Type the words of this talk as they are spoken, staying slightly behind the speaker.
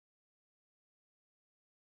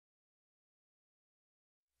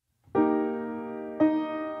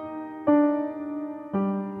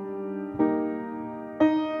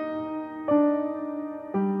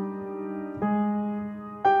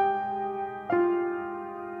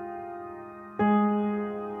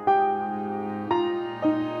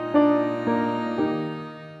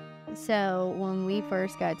So when we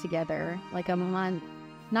first got together, like a month,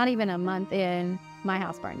 not even a month in, my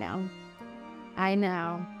house burned down. I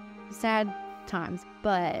know, sad times,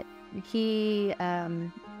 but he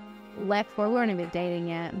left for, we weren't even dating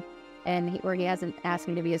yet, and he hasn't asked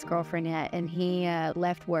me to be his girlfriend yet, and he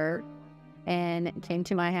left work and came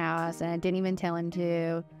to my house, and I didn't even tell him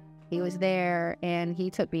to. He was there, and he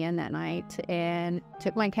took me in that night and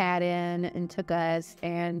took my cat in and took us,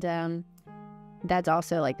 and that's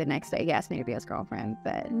also like the next day he asked me to be his girlfriend.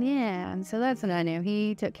 But yeah, so that's when I knew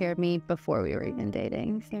he took care of me before we were even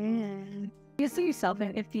dating. So yeah. You see yourself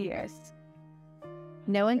in 50 years?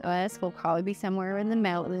 Knowing us, we'll probably be somewhere in the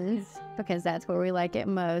mountains because that's where we like it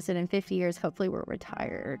most. And in 50 years, hopefully we're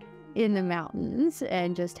retired in the mountains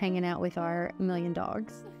and just hanging out with our million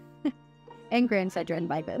dogs and grandchildren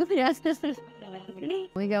by then. Yes.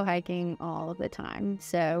 We go hiking all the time.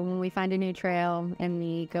 So when we find a new trail and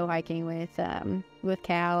we go hiking with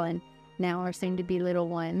Cal and now our soon-to-be little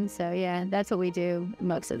one. So yeah, that's what we do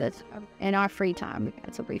most of the time. In our free time,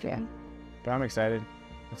 that's what we do. But I'm excited.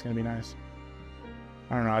 It's going to be nice.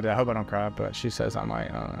 I don't know. I hope I don't cry, but she says I might.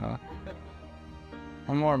 I don't know.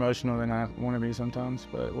 I'm more emotional than I want to be sometimes,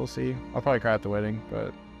 but we'll see. I'll probably cry at the wedding,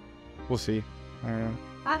 but we'll see. I don't know.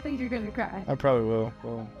 I think you're going to cry. I probably will.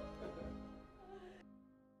 Well,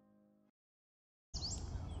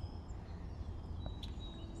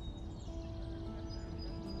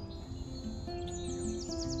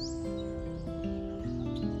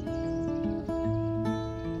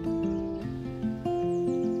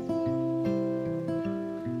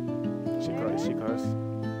 she close.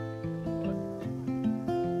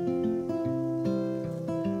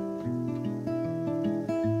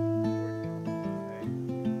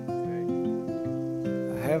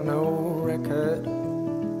 I have no record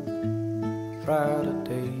of brighter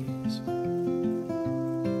days.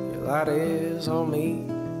 Your light is on me,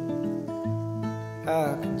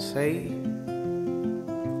 I can say.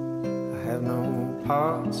 I have no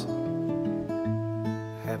parts,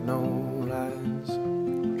 I have no lies.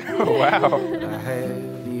 Oh, wow. I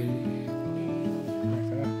have you,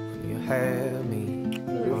 you have me,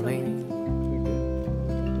 honey.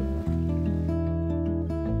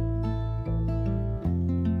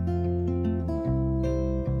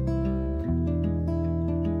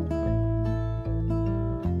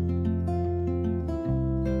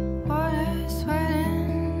 Water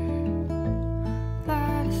sweating,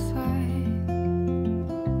 light aside.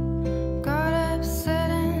 Got upset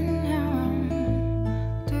and now I'm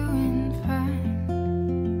doing fine.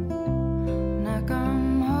 When I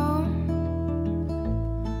come home,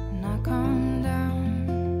 when I come down,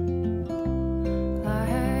 I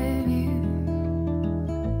have you,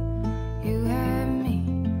 you have me,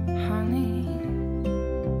 honey.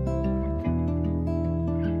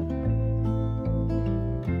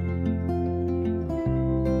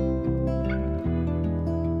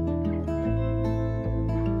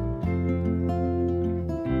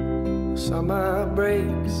 Summer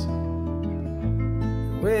breaks,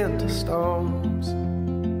 winter storms.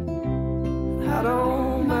 I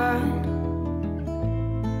don't mind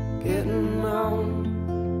getting on.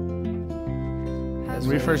 When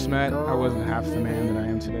we first met, I wasn't half the man that I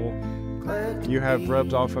am today. You have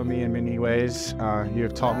rubbed off on me in many ways. You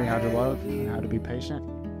have taught me how to love and how to be patient.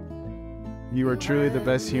 You are truly the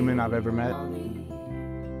best human I've ever met.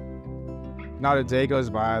 Not a day goes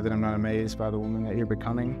by that I'm not amazed by the woman that you're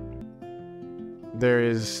becoming. There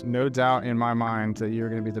is no doubt in my mind that you're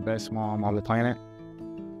going to be the best mom on the planet.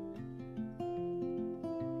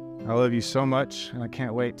 I love you so much, and I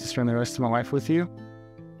can't wait to spend the rest of my life with you.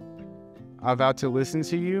 I vow to listen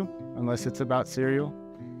to you, unless it's about cereal.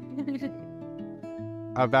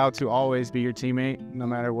 I vow to always be your teammate, no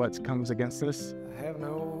matter what comes against us. I have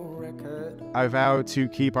no record. I vow to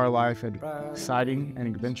keep our life exciting and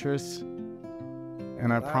adventurous.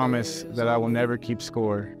 And I promise that I will never keep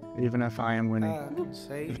score, even if I am winning.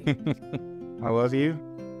 I love you,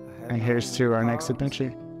 and here's to our next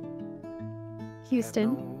adventure.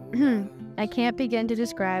 Houston, I can't begin to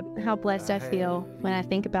describe how blessed I feel when I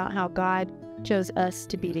think about how God chose us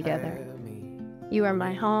to be together. You are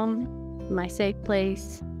my home, my safe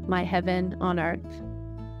place, my heaven on earth.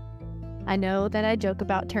 I know that I joke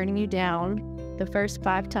about turning you down the first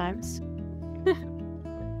 5 times.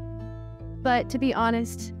 But to be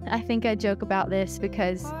honest, I think I joke about this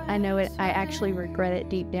because I know I actually regret it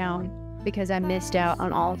deep down because I missed out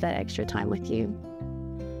on all of that extra time with you.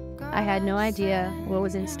 I had no idea what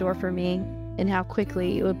was in store for me and how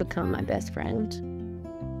quickly you would become my best friend.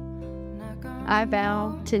 I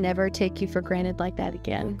vow to never take you for granted like that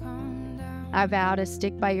again. I vow to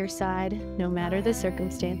stick by your side no matter the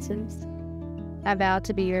circumstances. I vow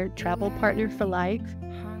to be your travel partner for life.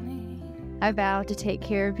 I vow to take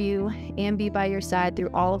care of you and be by your side through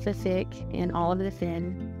all of the thick and all of the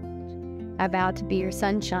thin. I vow to be your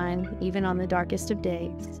sunshine, even on the darkest of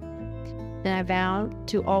days. And I vow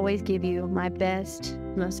to always give you my best,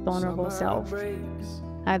 most vulnerable self.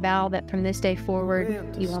 I vow that from this day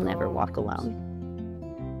forward, you will never walk alone.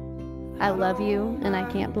 I love you, and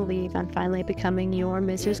I can't believe I'm finally becoming your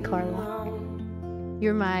Mrs. Carla.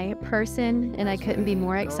 You're my person, and I couldn't be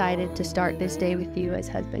more excited to start this day with you as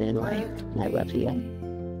husband and wife. I love you.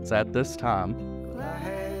 So at this time,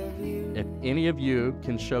 if any of you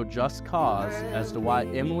can show just cause as to why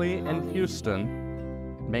Emily and Houston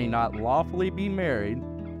may not lawfully be married,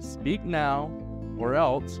 speak now, or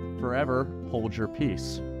else forever hold your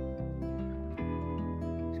peace.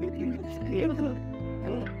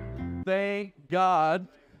 Thank God.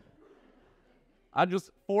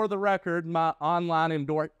 For the record, my online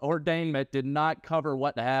ordainment did not cover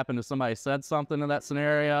what to happen if somebody said something in that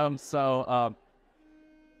scenario. So,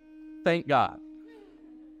 thank God.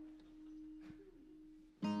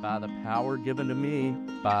 By the power given to me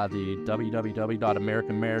by the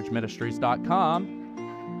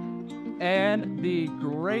www.americanmarriageministries.com and the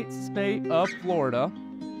great state of Florida,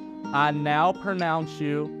 I now pronounce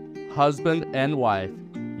you husband and wife.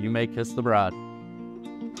 You may kiss the bride.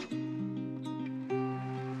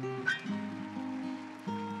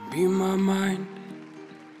 Be my mind.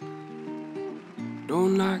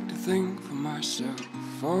 Don't like to think for myself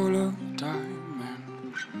all of the time,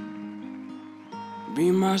 and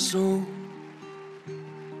be my soul.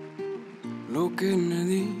 Look into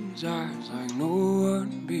these eyes like no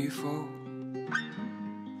one before.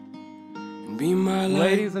 And be my light.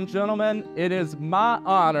 Ladies and gentlemen, it is my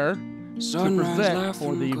honor to present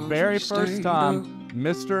for the very first time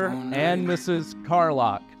Mr. and Mrs.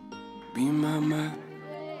 Carlock. Be my map.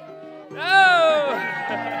 Oh!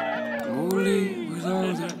 Holy with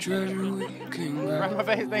all the treasure we can grab. Right in my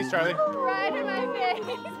face. Thanks, Charlie. Right in my face.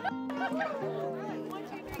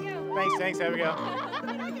 Thanks. There we go. I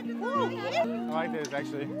like this,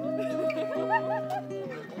 actually.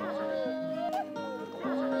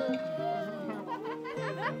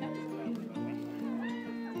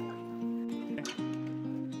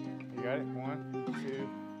 You got it? 1, 2,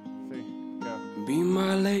 3, go. Be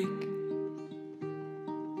my lake,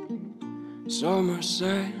 summer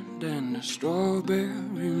sand and a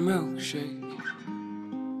strawberry milkshake.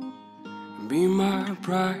 Be my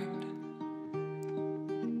pride,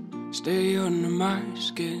 stay under my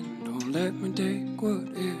skin, don't let me take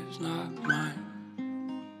what is not mine.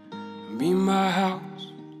 Be my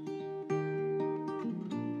house,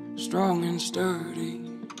 strong and sturdy,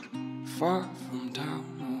 far from town.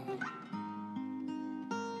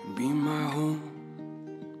 Be my home.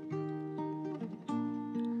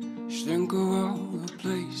 Just think of all the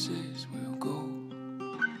places we'll go.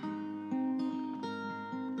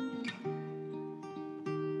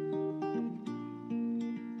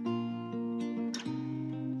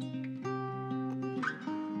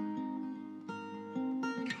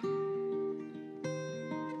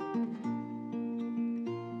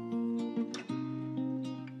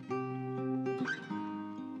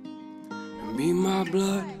 And be my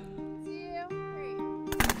blood.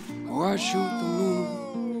 Oh, I'd shoot the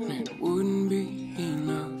moon, it wouldn't be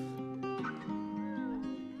enough.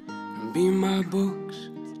 And be my books,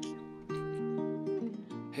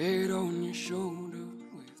 head on your shoulder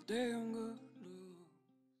with damn good love.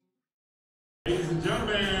 Ladies and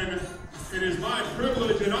gentlemen, it is my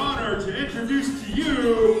privilege and honor to introduce to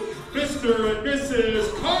you Mr. and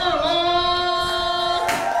Mrs. Carla!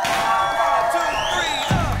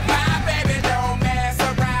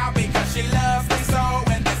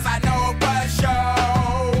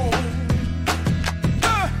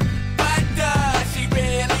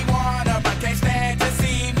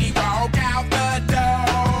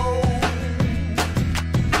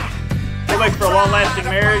 Look for a long-lasting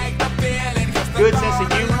marriage, good sense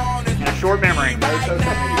of humor, and a short memory.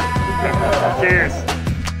 Cheers.